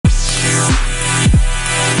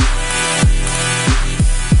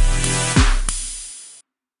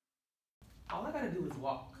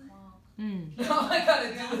All I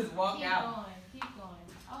gotta do is walk out. Keep going.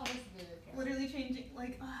 Oh, that's good. Literally changing,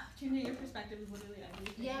 changing your perspective is literally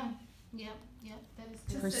everything. Yeah. Yep. That is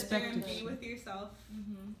good. To sit there and be with yourself.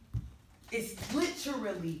 It's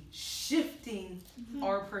literally shifting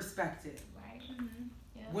our perspective. Right.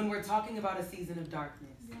 When we're talking about a season of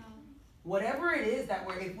darkness. Yeah. Whatever it is that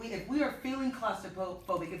if we are feeling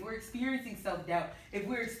claustrophobic, if we're experiencing self-doubt, if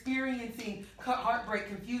we're experiencing heartbreak,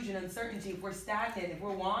 confusion, uncertainty, if we're stagnant, if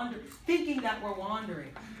we're thinking that we're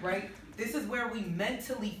wandering, right? This is where we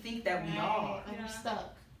mentally think that we are. Like we're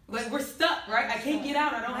stuck. Like we're stuck, right? I can't get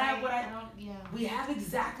out. I don't have what Yeah.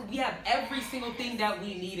 We have every single thing that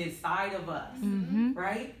we need inside of us,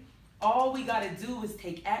 right? All we got to do is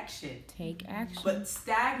take action. Take action. But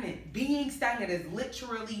being stagnant is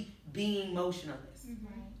literally being motionless,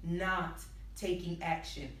 not taking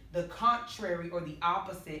action. The contrary or the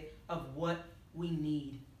opposite of what we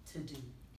need to do.